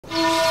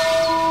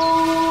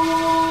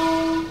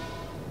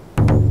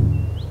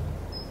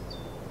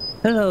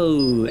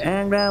Hello,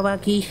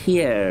 Waki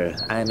here.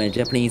 I'm a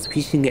Japanese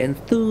fishing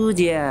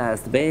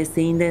enthusiast based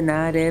in the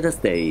United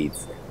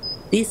States.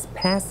 This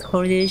past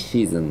holiday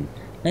season,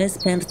 I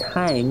spent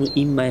time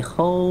in my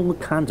home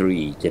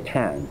country,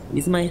 Japan,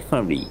 with my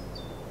family.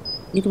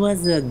 It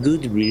was a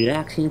good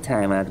relaxing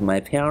time at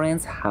my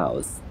parents'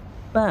 house.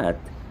 But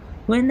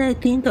when I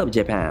think of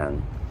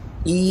Japan,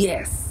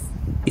 yes,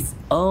 it's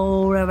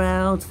all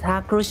about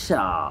taco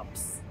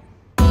shops.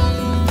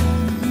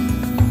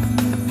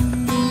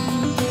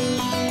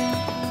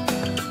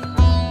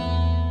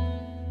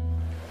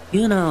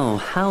 You know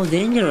how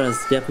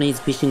dangerous Japanese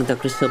fishing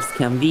tackle shops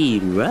can be,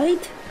 right?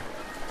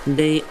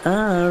 They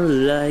are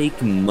like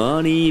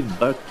money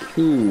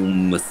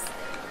vacuums.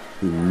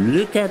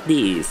 Look at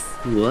this.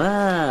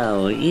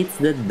 Wow, it's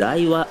the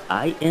Daiwa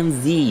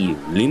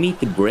IMZ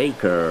Limit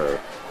Breaker.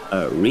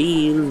 A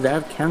reel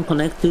that can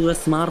connect to a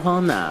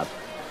smartphone app.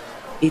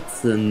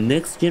 It's a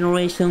next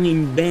generation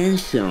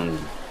invention.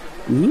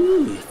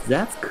 Ooh,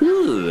 that's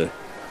cool.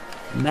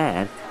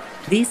 But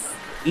this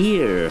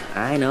year,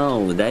 I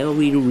know they will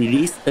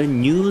release a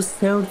new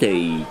sale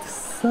date,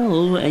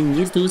 so I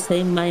need to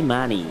save my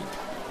money.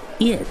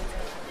 Yet,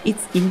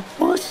 it's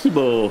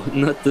impossible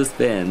not to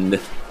spend.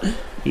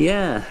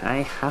 Yeah,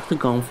 I have to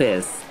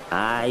confess,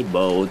 I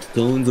bought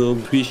tons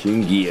of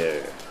fishing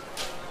gear.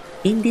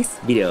 In this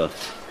video,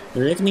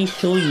 let me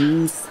show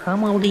you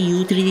some of the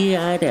utility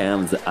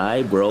items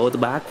I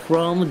brought back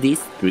from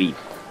this trip.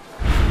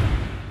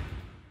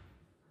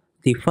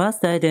 The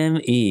first item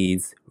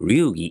is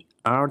Ryugi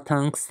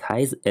R-TANK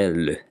Size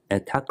L, a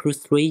tackle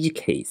storage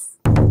case.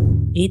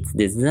 It's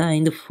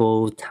designed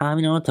for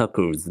terminal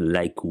tackles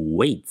like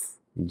weights,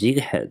 jig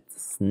heads,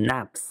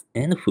 snaps,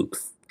 and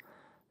hooks.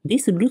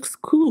 This looks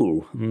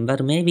cool,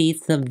 but maybe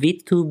it's a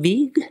bit too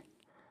big?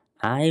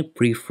 I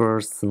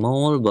prefer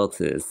small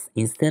boxes.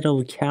 Instead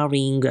of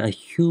carrying a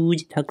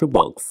huge tackle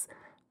box,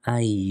 I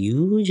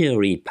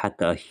usually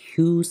pack a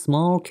few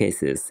small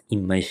cases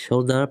in my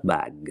shoulder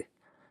bag.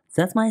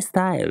 That's my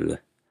style.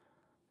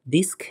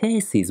 This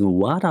case is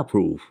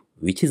waterproof,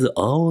 which is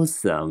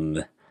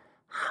awesome.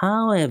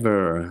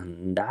 However,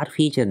 that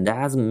feature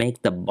does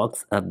make the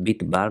box a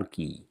bit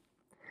bulky.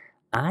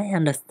 I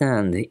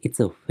understand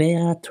it's a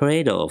fair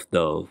trade-off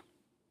though.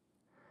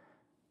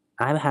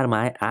 I've had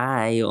my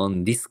eye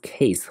on this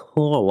case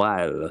for a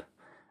while.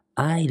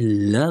 I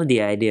love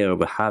the idea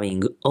of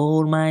having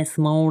all my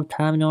small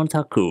terminal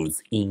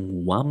tackles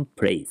in one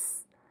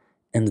place.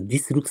 And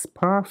this looks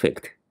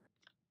perfect.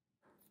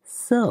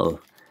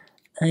 So,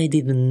 I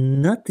did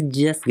not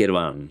just get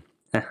one.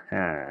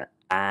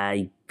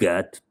 I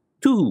got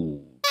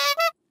two.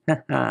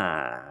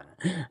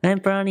 I'm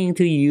planning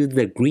to use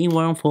the green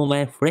one for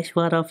my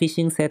freshwater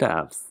fishing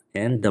setups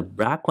and the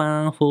black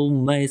one for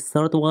my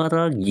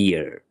saltwater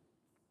gear.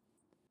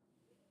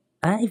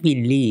 I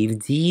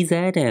believe these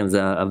items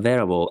are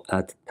available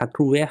at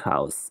Tackle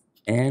Warehouse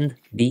and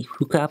the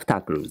hookup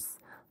tackles,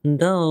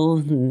 though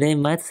they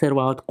might sell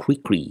out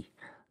quickly.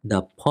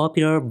 The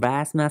popular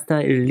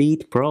Bassmaster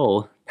Elite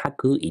Pro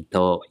Taku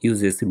Ito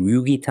uses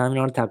Ryugi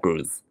terminal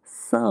tackles,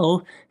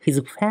 so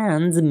his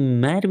fans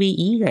might be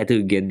eager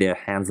to get their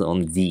hands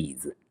on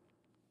these.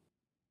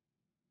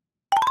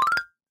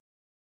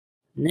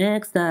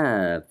 Next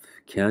up,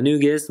 can you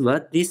guess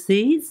what this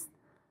is?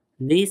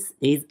 This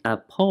is a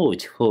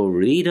pouch for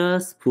leader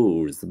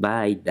spools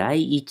by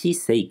Daiichi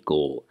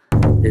Seiko,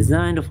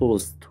 designed for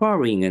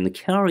storing and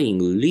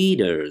carrying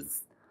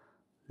leaders.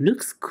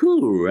 Looks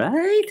cool,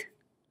 right?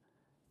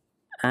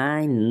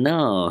 I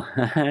know,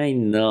 I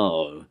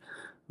know.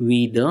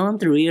 We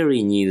don't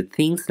really need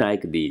things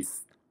like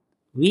this.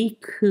 We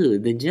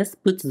could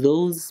just put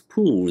those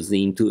spools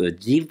into a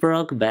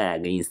ziplock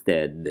bag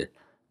instead.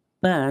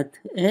 But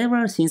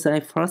ever since I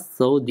first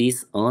saw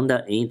this on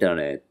the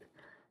internet,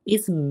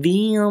 it's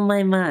been on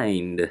my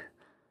mind.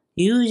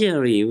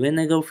 Usually when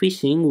I go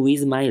fishing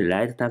with my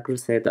light tackle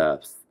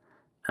setups,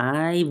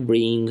 I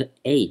bring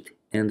 8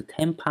 and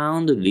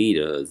 10-pound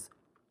leaders.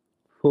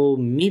 For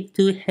mid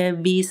to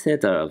heavy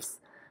setups,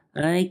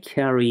 I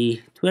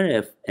carry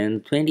 12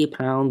 and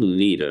 20-pound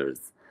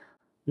leaders.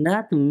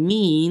 That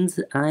means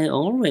I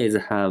always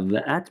have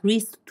at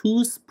least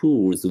 2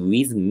 spools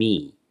with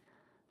me.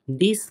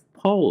 This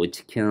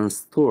pouch can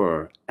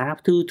store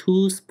up to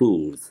 2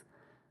 spools.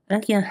 I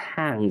can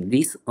hang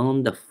this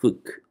on the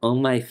hook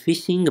on my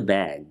fishing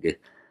bag.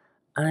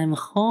 I'm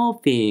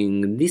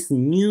hoping this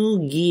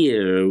new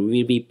gear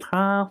will be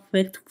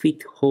perfect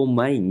fit for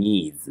my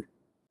needs.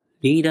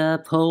 Leader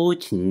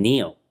Pouch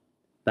Neo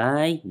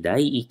by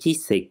Daiichi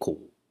Seiko.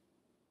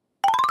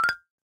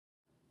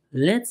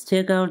 Let's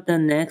check out the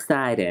next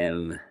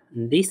item.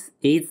 This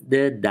is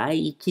the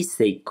Daiichi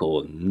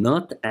Seiko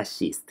Knot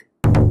Assist.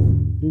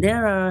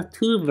 There are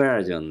 2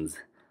 versions,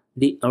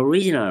 the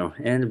original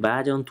and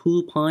version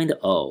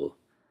 2.0.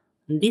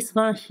 This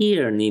one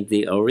here needs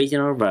the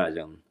original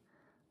version.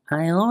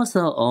 I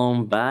also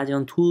own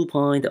version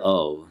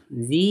 2.0.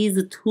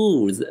 These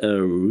tools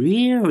are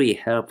really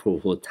helpful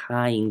for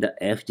tying the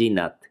FG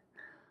nut.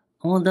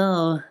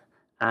 Although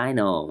I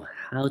know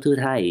how to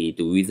tie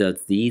it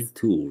without these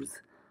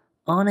tools,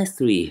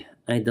 Honestly,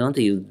 I don't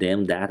use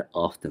them that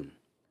often.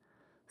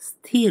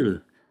 Still,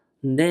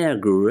 they are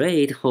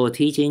great for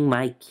teaching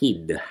my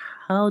kid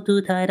how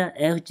to tie the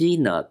FG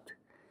knot.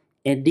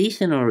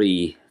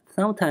 Additionally,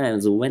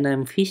 sometimes when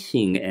I'm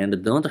fishing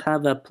and don't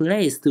have a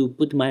place to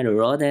put my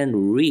rod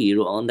and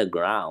reel on the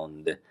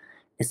ground,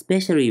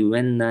 especially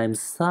when I'm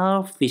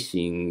surf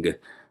fishing,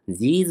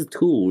 these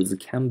tools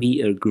can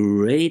be a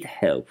great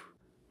help.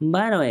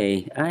 By the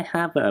way, I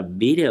have a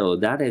video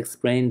that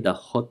explains the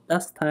Hotta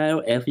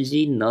style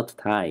FG knot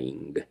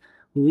tying,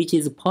 which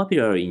is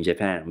popular in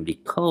Japan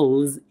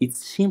because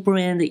it's simple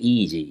and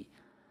easy.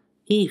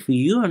 If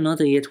you are not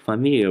yet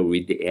familiar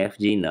with the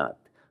FG knot,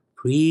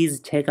 please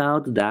check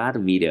out that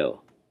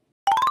video.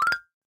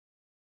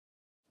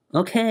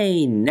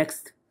 Okay,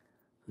 next.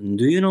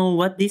 Do you know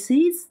what this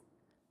is?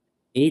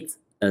 It's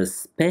a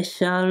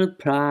special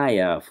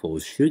plier for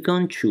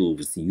silicone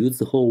tubes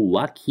used for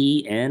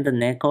Wacky and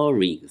Neko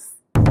rigs.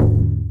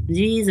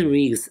 These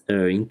rigs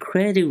are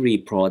incredibly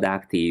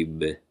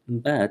productive,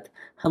 but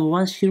have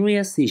one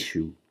serious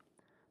issue.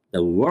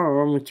 The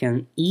worm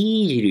can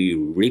easily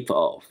rip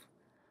off.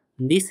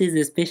 This is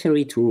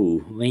especially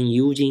true when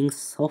using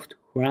soft,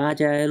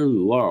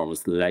 fragile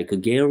worms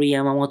like Gary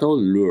Yamamoto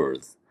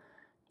lures.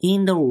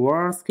 In the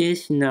worst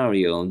case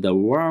scenario, the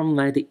worm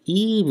might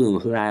even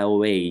fly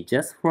away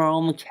just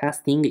from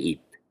casting it.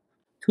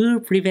 To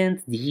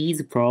prevent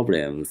these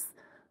problems,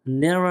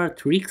 there are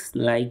tricks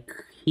like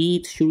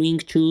heat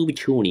shrink tube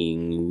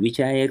tuning, which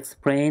I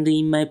explained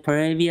in my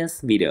previous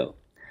video.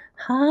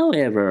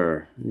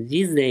 However,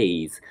 these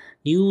days,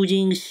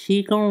 using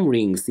silicone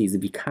rings is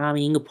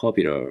becoming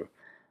popular.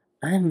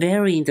 I'm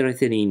very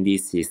interested in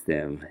this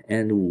system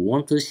and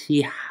want to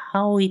see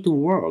how it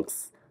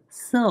works.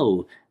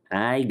 So,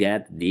 I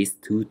got this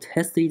to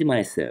test it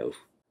myself.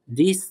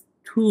 This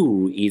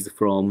tool is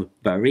from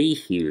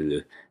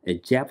Valleyhill, a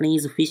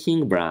Japanese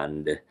fishing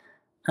brand.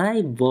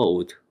 I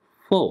bought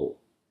 4,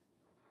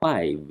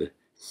 5,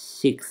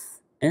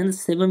 6, and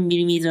 7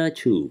 mm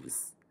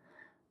tubes.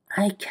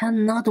 I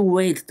cannot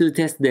wait to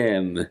test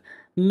them.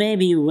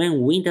 Maybe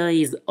when winter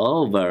is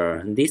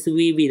over, this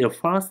will be the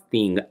first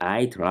thing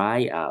I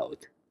try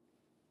out.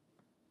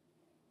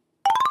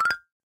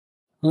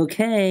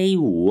 Okay,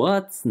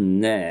 what's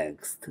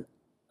next?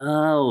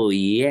 Oh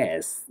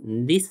yes,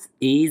 this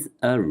is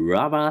a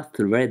rubber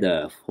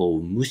threader for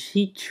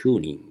mushi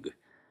tuning.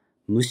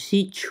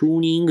 Mushi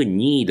tuning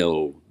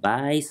needle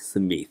by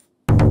Smith.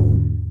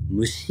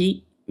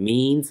 Mushi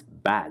means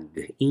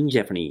bag in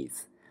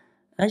Japanese.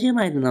 As you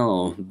might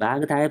know,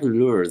 bag-type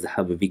lures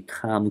have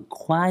become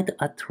quite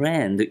a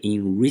trend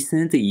in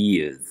recent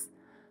years.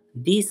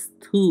 This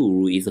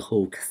tool is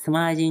for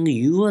customizing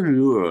your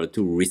lure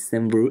to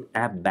resemble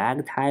a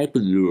bag-type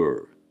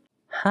lure.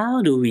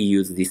 How do we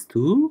use this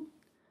tool?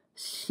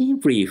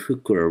 Simply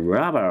hook a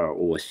rubber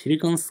or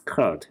silicone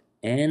skirt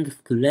and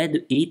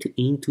thread it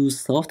into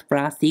soft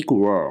plastic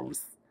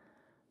worms.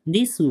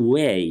 This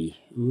way,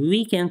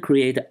 we can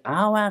create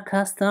our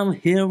custom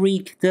hairy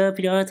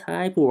caterpillar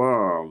type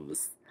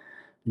worms.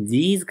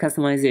 These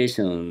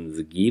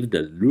customizations give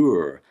the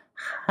lure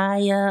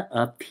higher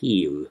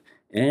appeal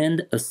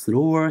and a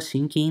slower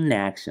sinking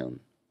action.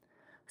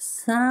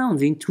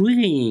 Sounds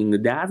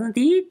intriguing, doesn't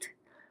it?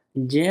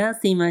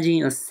 Just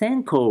imagine a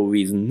Senko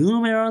with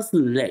numerous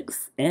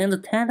legs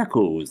and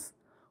tentacles.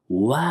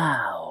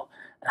 Wow,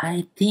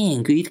 I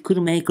think it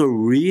could make a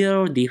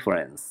real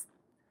difference.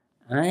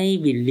 I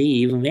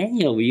believe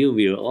many of you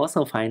will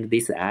also find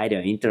this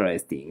idea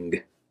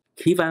interesting.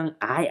 Keep an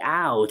eye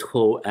out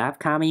for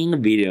upcoming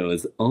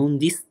videos on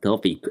this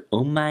topic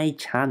on my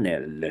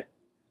channel.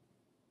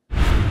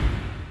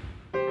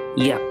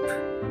 Yup,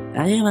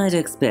 as you might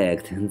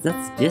expect,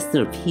 that's just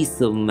a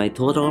piece of my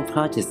total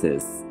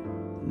purchases.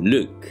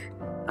 Look,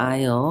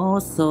 I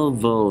also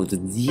bought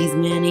these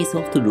many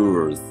soft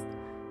lures.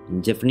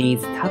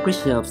 Japanese tackle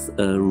shops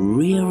are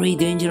really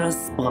dangerous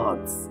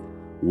spots.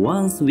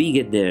 Once we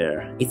get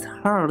there, it's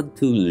hard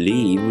to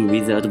leave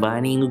without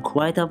buying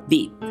quite a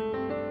bit.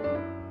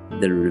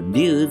 The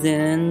reviews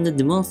and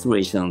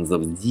demonstrations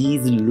of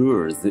these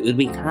lures will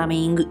be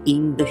coming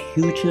in the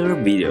future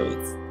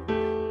videos.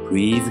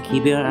 Please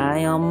keep your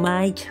eye on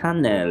my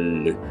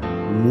channel.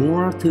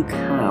 More to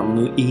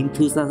come in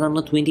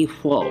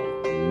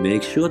 2024.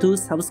 Make sure to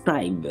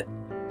subscribe.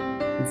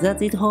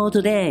 That's it for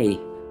today.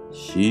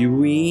 See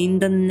you in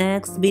the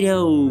next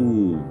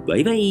video.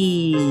 Bye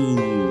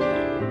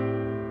bye.